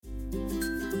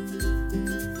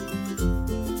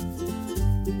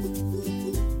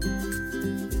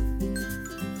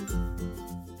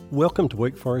Welcome to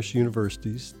Wake Forest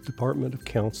University's Department of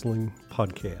Counseling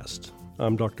podcast.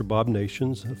 I'm Dr. Bob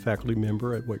Nations, a faculty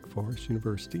member at Wake Forest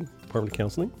University, Department of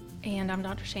Counseling. And I'm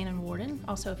Dr. Shannon Warden,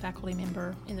 also a faculty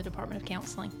member in the Department of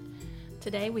Counseling.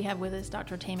 Today we have with us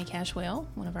Dr. Tammy Cashwell,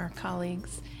 one of our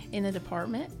colleagues in the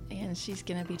department, and she's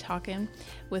going to be talking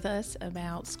with us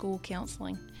about school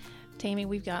counseling. Tammy,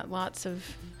 we've got lots of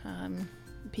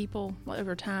people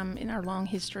over time in our long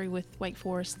history with Wake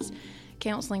Forest's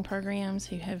counseling programs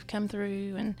who have come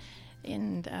through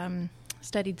and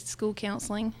studied school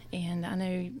counseling, and I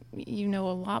know you know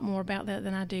a lot more about that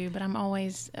than I do, but I'm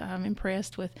always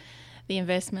impressed with the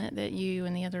investment that you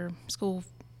and the other school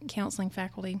counseling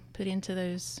faculty put into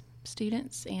those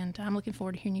students, and I'm looking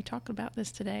forward to hearing you talk about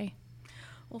this today.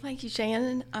 Well, thank you,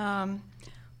 Shannon.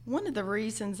 One of the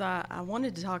reasons I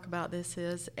wanted to talk about this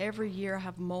is every year I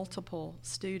have multiple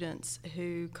students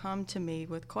who come to me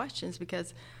with questions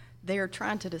because they are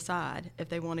trying to decide if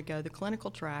they want to go the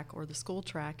clinical track or the school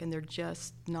track, and they're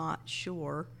just not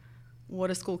sure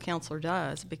what a school counselor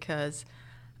does because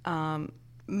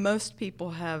most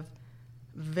people have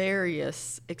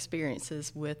various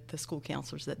experiences with the school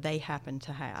counselors that they happen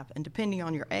to have. And depending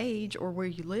on your age or where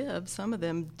you live, some of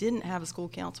them didn't have a school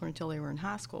counselor until they were in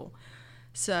high school.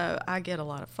 So I get a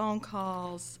lot of phone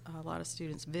calls, a lot of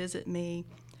students visit me,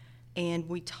 and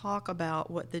we talk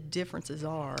about what the differences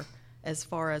are as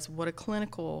far as what a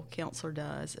clinical counselor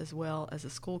does as well as a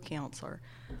school counselor.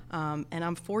 And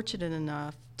I'm fortunate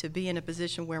enough to be in a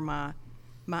position where my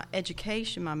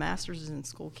education, my master's is in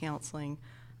school counseling.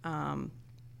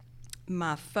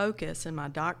 My focus in my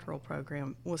doctoral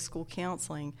program was school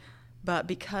counseling, but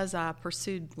because I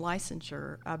pursued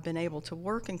licensure, I've been able to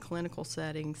work in clinical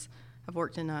settings. I've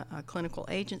worked in a clinical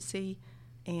agency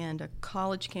and a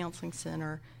college counseling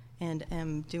center and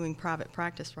am doing private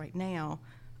practice right now.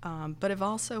 But I've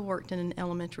also worked in an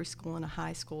elementary school and a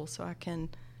high school, so I can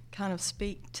kind of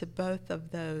speak to both of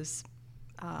those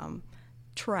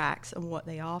tracks and what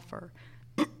they offer.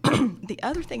 The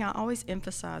other thing I always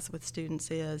emphasize with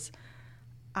students is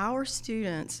our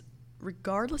students,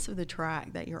 regardless of the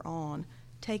track that you're on,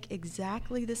 take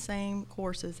exactly the same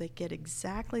courses, they get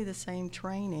exactly the same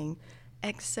training,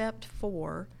 except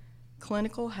for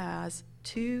clinical has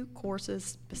 2 courses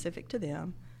specific to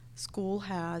them, school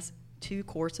has 2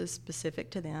 courses specific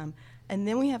to them, and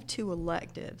then we have 2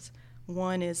 electives.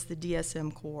 One is the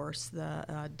DSM course,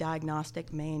 the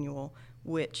diagnostic manual,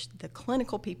 which the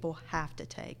clinical people have to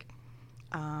take.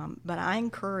 But I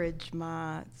encourage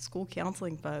my school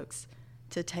counseling folks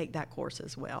to take that course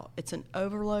as well. It's an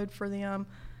overload for them,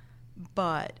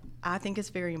 but I think it's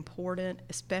very important,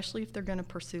 especially if they're going to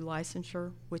pursue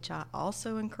licensure, which I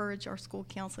also encourage our school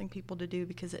counseling people to do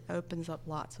because it opens up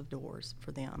lots of doors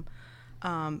for them.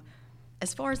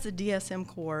 As far as the DSM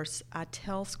course, I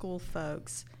tell school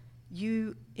folks,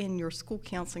 you in your school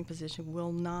counseling position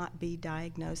will not be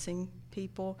diagnosing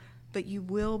people, but you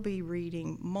will be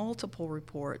reading multiple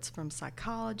reports from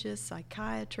psychologists,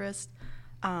 psychiatrists.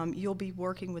 You'll be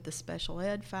working with the special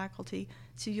ed faculty,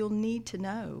 so you'll need to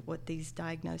know what these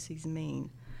diagnoses mean.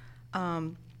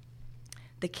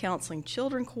 The Counseling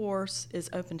Children course is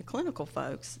open to clinical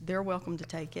folks. They're welcome to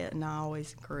take it, and I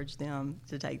always encourage them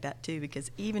to take that too, because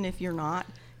even if you're not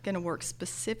going to work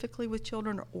specifically with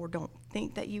children or don't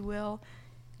think that you will,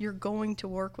 you're going to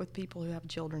work with people who have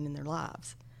children in their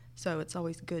lives. So it's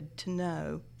always good to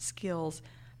know skills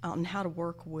on how to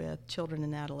work with children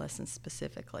and adolescents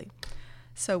specifically.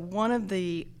 So one of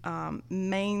the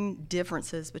main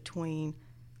differences between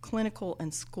clinical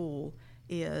and school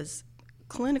is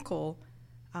clinical,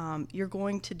 you're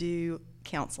going to do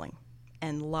counseling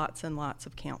and lots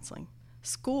of counseling.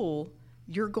 School,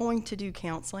 you're going to do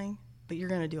counseling, but you're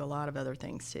going to do a lot of other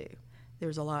things too.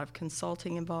 There's a lot of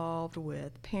consulting involved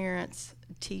with parents,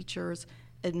 teachers,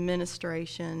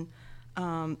 administration.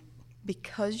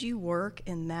 Because you work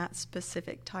in that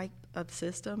specific type of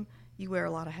system, you wear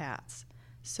a lot of hats.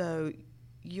 So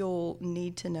you'll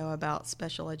need to know about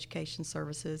special education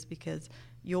services because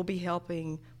you'll be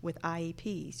helping with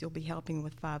IEPs. You'll be helping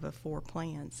with 504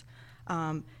 plans.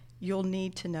 You'll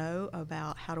need to know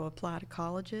about how to apply to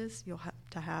colleges. You'll have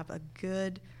to have a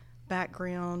good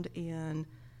background in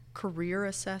career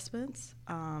assessments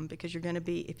because you're going to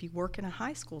be, if you work in a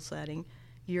high school setting,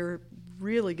 you're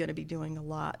really going to be doing a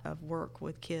lot of work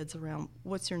with kids around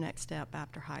what's your next step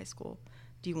after high school.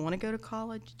 Do you want to go to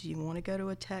college? Do you want to go to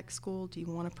a tech school? Do you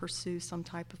want to pursue some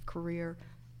type of career?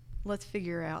 Let's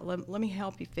figure out. Let me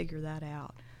help you figure that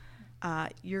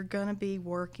out. You're going to be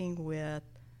working with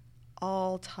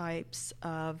all types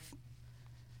of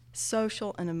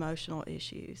social and emotional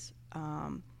issues.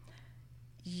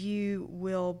 You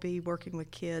will be working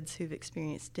with kids who've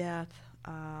experienced death,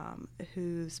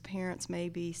 whose parents may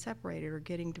be separated or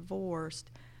getting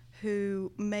divorced,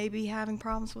 who may be having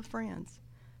problems with friends,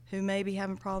 who may be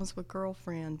having problems with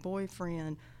girlfriend,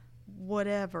 boyfriend,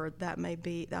 whatever that may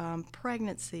be,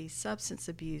 pregnancy, substance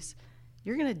abuse.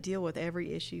 You're going to deal with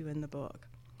every issue in the book.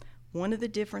 One of the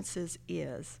differences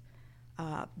is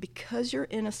because you're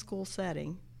in a school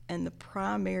setting and the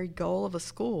primary goal of a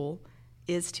school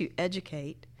is to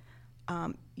educate,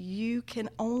 you can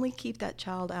only keep that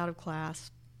child out of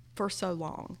class for so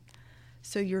long.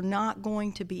 So you're not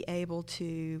going to be able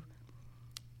to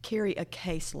carry a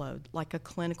caseload like a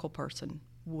clinical person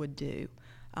would do.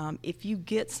 If you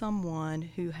get someone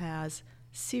who has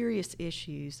serious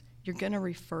issues, you're going to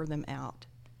refer them out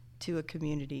to a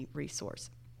community resource.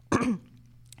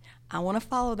 I want to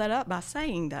follow that up by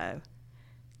saying, though,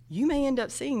 you may end up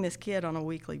seeing this kid on a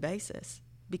weekly basis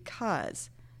because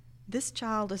this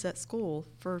child is at school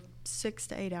for 6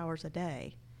 to 8 hours a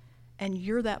day, and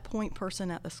you're that point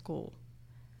person at the school.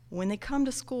 When they come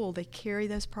to school, they carry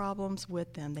those problems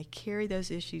with them. They carry those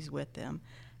issues with them.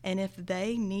 And if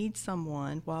they need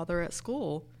someone while they're at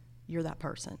school, you're that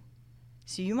person.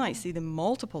 So you might see them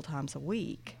multiple times a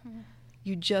week. Mm-hmm.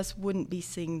 You just wouldn't be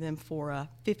seeing them for a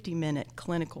 50-minute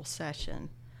clinical session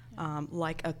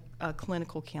like a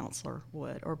clinical counselor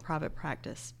would or a private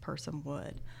practice person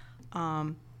would.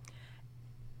 And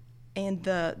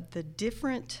the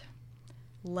different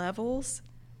levels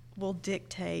will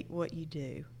dictate what you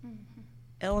do. Mm-hmm.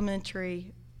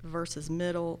 Elementary versus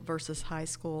middle versus high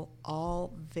school,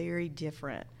 all very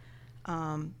different.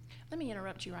 Let me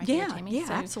interrupt you right here, Tammy. Yeah,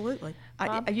 absolutely.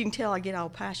 Bob, you can tell I get all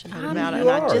passionate about it, and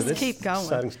I just keep going.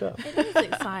 Exciting stuff. It is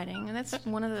exciting, and that's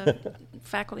one of the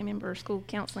faculty member school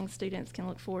counseling students can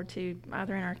look forward to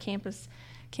either in our campus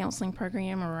counseling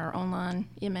program or our online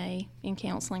MA in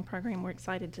counseling program. We're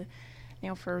excited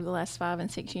to, for the last 5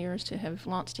 and 6 years to have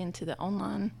launched into the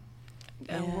online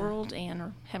world and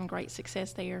are having great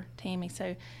success there, Tammy.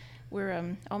 So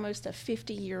we're almost a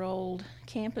 50-year-old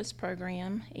campus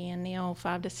program, and now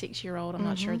 5 to 6-year-old. I'm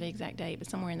not sure the exact date, but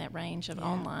somewhere in that range of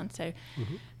online. So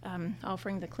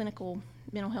offering the clinical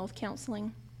mental health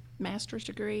counseling master's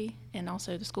degree and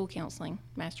also the school counseling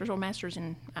master's, or master's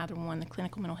in either one, the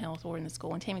clinical mental health or in the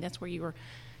school. And Tammy, that's where you were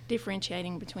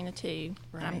differentiating between the two.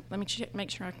 Right. Let me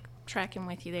make sure I'm tracking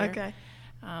with you there. Okay.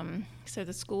 So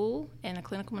the school and the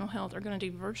clinical mental health are going to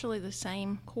do virtually the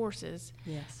same courses.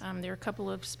 Yes. There are a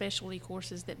couple of specialty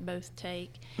courses that both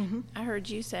take. Mm-hmm. I heard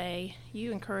you say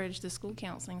you encourage the school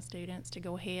counseling students to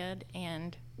go ahead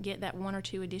and get that 1 or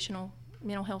 2 additional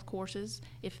mental health courses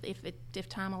if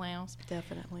time allows.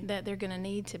 Definitely. That they're going to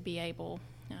need to be able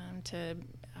to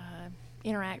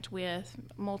interact with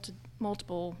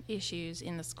multiple issues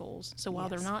in the schools. So while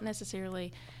they're not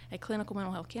necessarily a clinical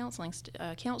mental health counseling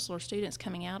counselor, students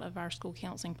coming out of our school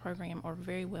counseling program are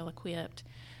very well equipped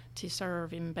to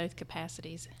serve in both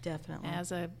capacities. Definitely.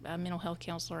 As a mental health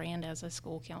counselor and as a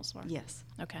school counselor. Yes.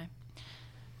 Okay.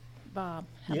 Bob,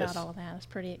 how about all of that? It's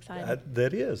pretty exciting.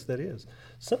 That is.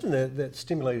 Something that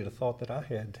stimulated a thought that I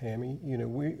had, Tammy.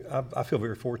 I feel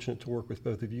very fortunate to work with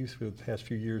both of you through the past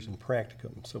few years in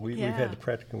practicum. So we've had the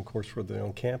practicum course for the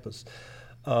on campus,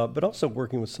 but also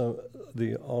working with some of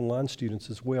the online students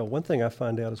as well. One thing I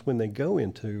find out is when they go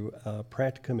into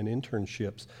practicum and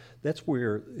internships, that's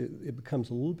where it becomes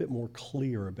a little bit more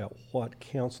clear about what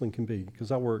counseling can be,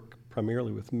 because I work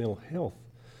primarily with mental health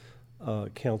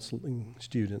counseling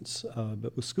students,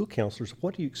 but with school counselors,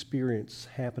 what do you experience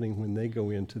happening when they go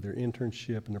into their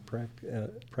internship and their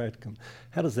practicum?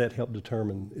 How does that help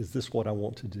determine, is this what I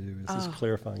want to do? Is this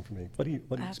clarifying for me? What do you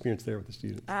experience there with the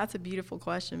students? That's a beautiful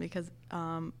question, because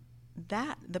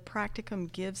the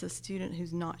practicum gives a student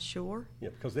who's not sure. Yeah,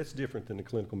 because that's different than the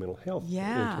clinical mental health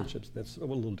internships. That's a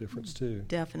little difference too.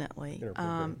 Definitely.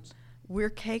 We're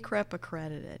CACREP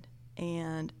accredited,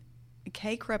 and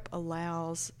CACREP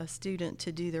allows a student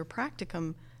to do their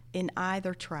practicum in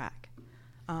either track.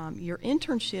 Your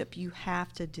internship you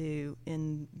have to do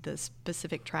in the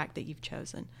specific track that you've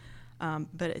chosen.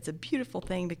 But it's a beautiful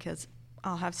thing, because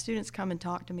I'll have students come and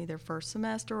talk to me their first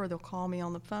semester, or they'll call me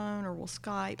on the phone, or we'll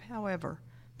Skype, however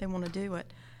they want to do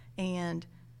it. And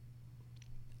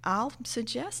I'll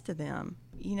suggest to them,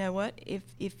 you know what,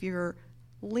 if you're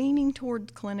leaning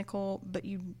toward clinical, but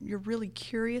you're really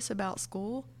curious about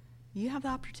school, you have the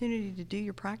opportunity to do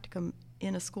your practicum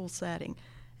in a school setting.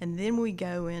 And then we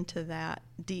go into that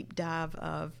deep dive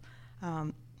of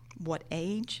what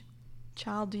age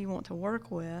child do you want to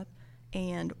work with,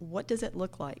 and what does it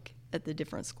look like at the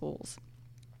different schools.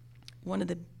 one of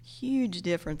the huge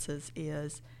differences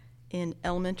is in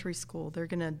elementary school, they're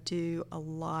going to do a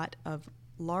lot of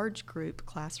large group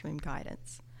classroom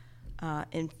guidance.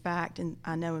 In fact,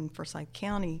 I know in Forsyth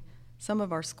County, some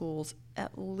of our schools,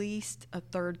 at least a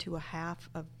third to a half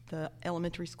of the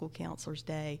elementary school counselor's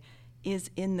day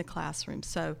is in the classroom.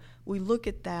 So we look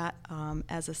at that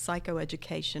as a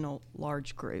psychoeducational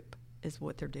large group is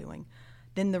what they're doing.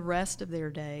 Then the rest of their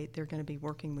day, they're going to be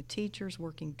working with teachers,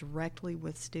 working directly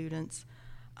with students.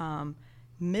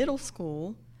 Middle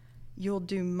school, you'll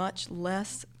do much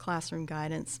less classroom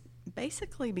guidance,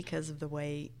 basically because of the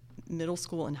way middle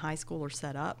school and high school are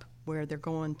set up, where they're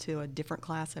going to a different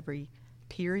class every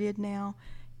period now.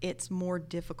 It's more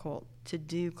difficult to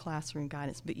do classroom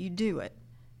guidance, but you do it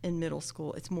in middle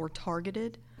school. It's more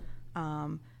targeted.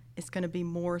 It's going to be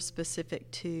more specific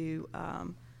to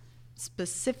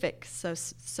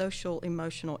social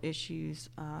emotional issues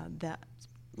that,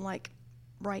 like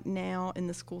right now in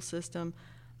the school system,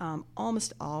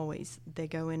 almost always they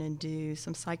go in and do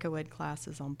some psychoed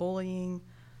classes on bullying,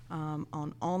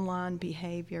 on online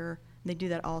behavior. They do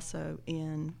that also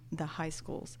in the high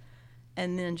schools.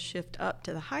 And then shift up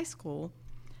to the high school,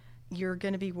 you're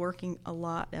going to be working a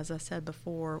lot, as I said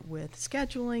before, with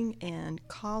scheduling and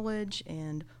college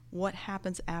and what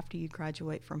happens after you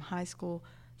graduate from high school.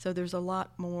 So there's a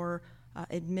lot more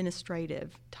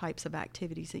administrative types of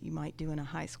activities that you might do in a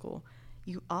high school.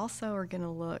 You also are going to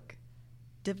look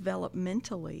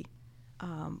developmentally,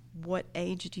 what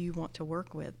age do you want to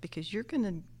work with? Because you're going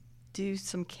to do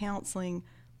some counseling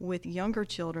with younger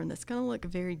children that's going to look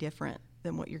very different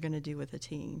than what you're going to do with a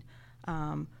teen.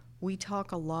 We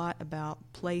talk a lot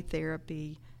about play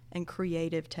therapy and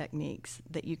creative techniques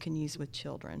that you can use with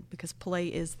children because play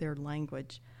is their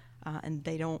language, and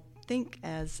they don't think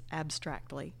as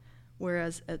abstractly.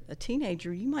 Whereas a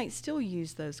teenager, you might still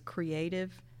use those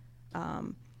creative,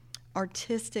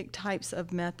 artistic types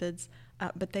of methods,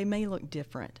 but they may look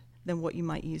different than what you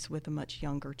might use with a much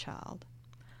younger child.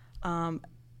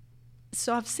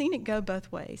 So I've seen it go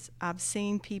both ways. I've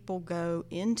seen people go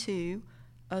into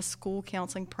a school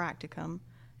counseling practicum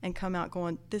and come out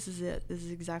going, this is it. This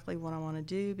is exactly what I want to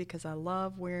do because I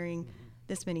love wearing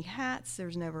this many hats.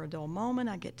 There's never a dull moment.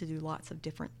 I get to do lots of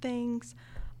different things.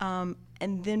 And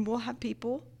then we'll have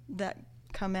people that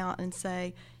come out and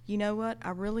say, you know what,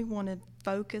 I really want to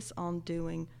focus on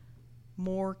doing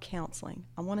more counseling.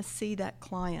 I want to see that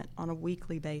client on a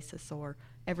weekly basis or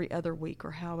every other week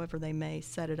or however they may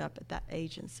set it up at that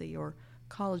agency or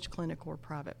college clinic or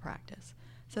private practice.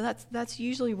 So that's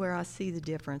usually where I see the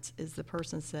difference is the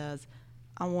person says,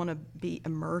 I want to be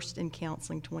immersed in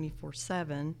counseling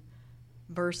 24/7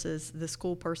 versus the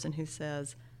school person who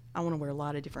says, I want to wear a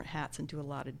lot of different hats and do a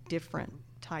lot of different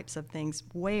types of things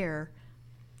where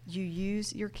you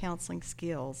use your counseling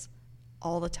skills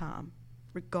all the time,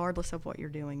 regardless of what you're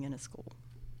doing in a school.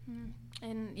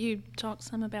 And you talked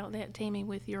some about that, Tammy,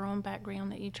 with your own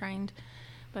background that you trained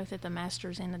both at the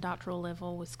master's and the doctoral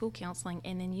level with school counseling,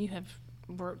 and then you have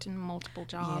worked in multiple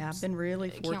jobs. Yeah, I've been really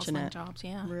fortunate. Counseling jobs,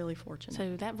 yeah. Really fortunate.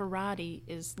 So that variety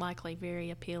is likely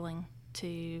very appealing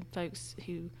to folks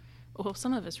who, well,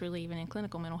 some of us really even in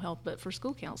clinical mental health, but for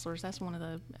school counselors, that's one of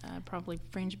the probably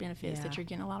fringe benefits that you're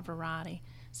getting a lot of variety.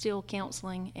 Still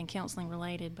counseling and counseling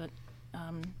related, but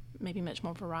maybe much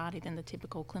more variety than the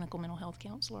typical clinical mental health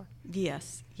counselor.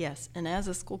 Yes. And as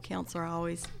a school counselor, I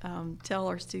always tell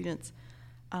our students,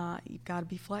 you've got to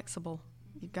be flexible.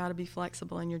 You've got to be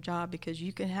flexible in your job because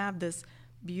you can have this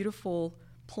beautiful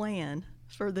plan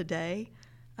for the day,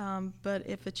 but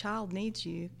if a child needs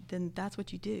you, then that's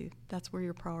what you do. That's where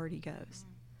your priority goes.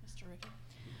 That's terrific.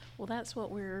 Well, that's what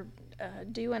we're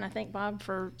doing, I think, Bob,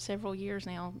 for several years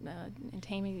now, and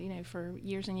Tammy, for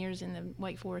years and years in the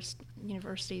Wake Forest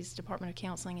University's Department of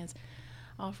Counseling is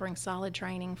offering solid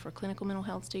training for clinical mental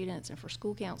health students and for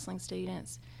school counseling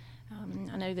students.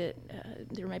 I know that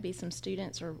there may be some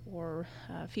students or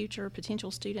future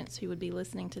potential students who would be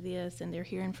listening to this, and they're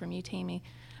hearing from you, Tammy,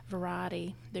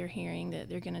 variety. They're hearing that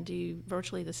they're going to do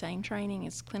virtually the same training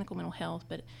as clinical mental health,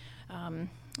 but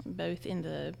both in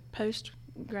the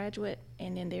postgraduate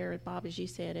and then there, Bob, as you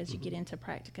said, as you get into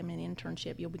practicum and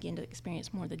internship, you'll begin to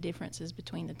experience more of the differences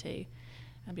between the two.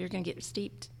 You're going to get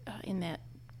steeped in that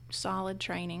solid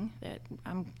training that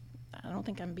I don't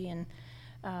think I'm being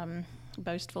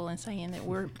boastful in saying that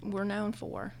we're known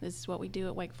for. This is what we do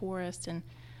at Wake Forest and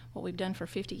what we've done for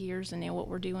 50 years, and now what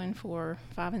we're doing for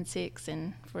 5 and 6,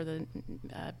 and for the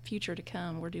future to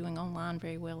come, we're doing online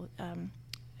very well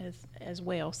as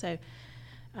well. So,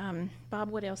 Bob,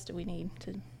 what else do we need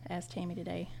to ask Tammy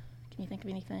today? Can you think of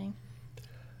anything?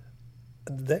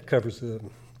 That covers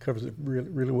it really,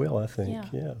 really well, I think.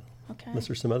 Yeah. Okay. Unless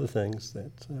there's some other things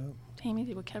that. Tammy,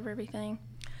 did we cover everything?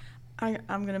 I'm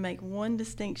going to make one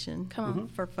distinction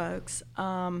for folks.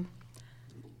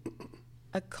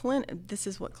 This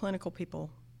is what clinical people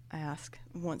ask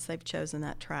once they've chosen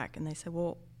that track, and they say,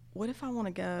 well, what if I want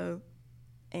to go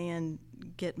and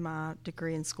get my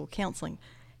degree in school counseling?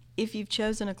 If you've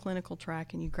chosen a clinical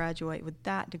track and you graduate with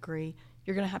that degree,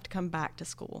 you're going to have to come back to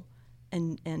school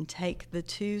and take the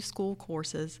 2 school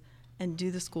courses and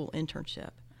do the school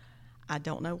internship. I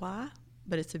don't know why,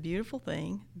 but it's a beautiful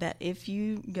thing that if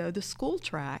you go the school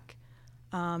track,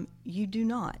 you do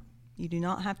not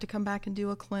have to come back and do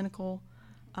a clinical.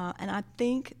 And I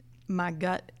think my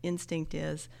gut instinct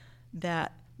is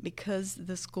that because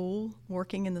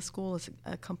working in the school is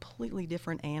a completely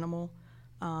different animal,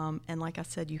 and like I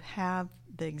said, you have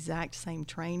the exact same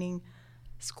training.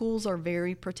 Schools are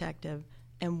very protective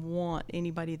and want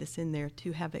anybody that's in there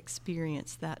to have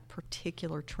experienced that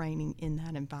particular training in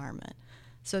that environment.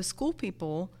 So school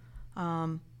people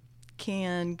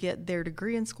can get their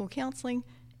degree in school counseling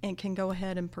and can go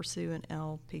ahead and pursue an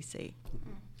LPC.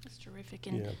 That's terrific.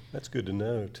 Yeah, that's good to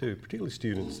know, too, particularly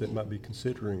students that might be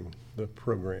considering the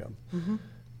program.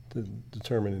 To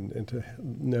determine and to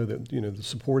know that, the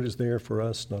support is there for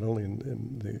us, not only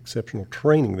in the exceptional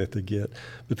training that they get,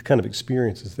 but the kind of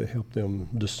experiences that help them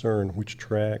discern which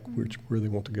track, where they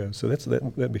want to go. So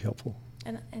that'd be helpful.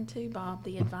 And too, Bob,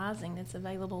 the advising that's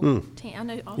available. I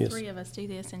know all 3 of us do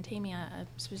this, and Tammy, I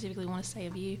specifically want to say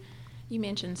of you, you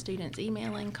mentioned students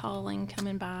emailing, calling,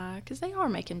 coming by, because they are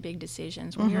making big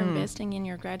decisions. When you're investing in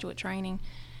your graduate training,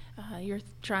 you're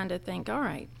trying to think, all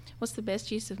right, what's the best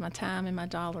use of my time and my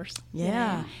dollars?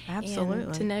 Yeah, absolutely.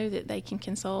 And to know that they can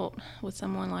consult with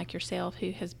someone like yourself who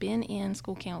has been in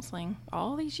school counseling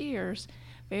all these years,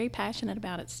 very passionate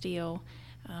about it still,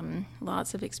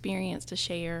 lots of experience to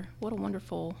share. What a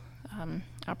wonderful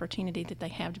opportunity that they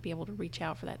have to be able to reach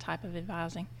out for that type of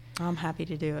advising. I'm happy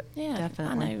to do it. Yeah,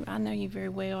 definitely. I know you very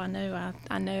well. I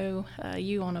know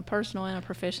you on a personal and a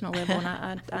professional level,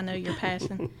 and I know your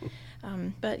passion.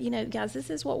 But guys, this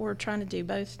is what we're trying to do,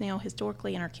 both now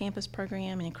historically in our campus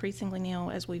program, and increasingly now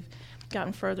as we've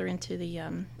gotten further into the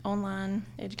online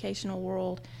educational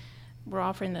world. We're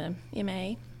offering the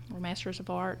MA, or Masters of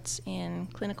Arts, in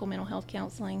clinical mental health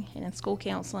counseling and in school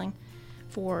counseling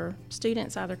for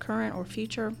students, either current or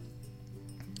future.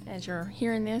 As you're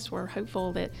hearing this, we're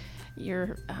hopeful that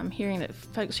you're hearing that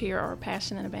folks here are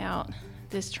passionate about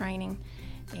this training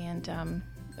and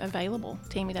available.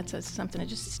 Tammy, that's something that's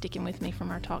just sticking with me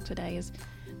from our talk today, is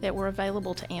that we're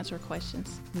available to answer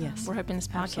questions. Yes. We're hoping this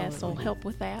podcast will help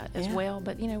with that as well.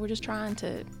 But, we're just trying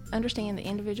to understand the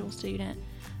individual student,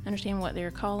 understand what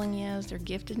their calling is, their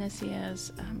giftedness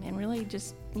is, and really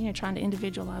just, trying to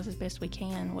individualize as best we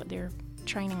can what their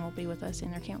training will be with us in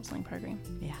their counseling program.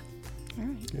 Yeah. All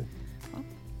right. Good. Well,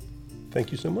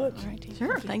 thank you so much. All right, Tammy.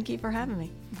 Sure. Thank you for having me.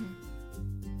 Mm-hmm.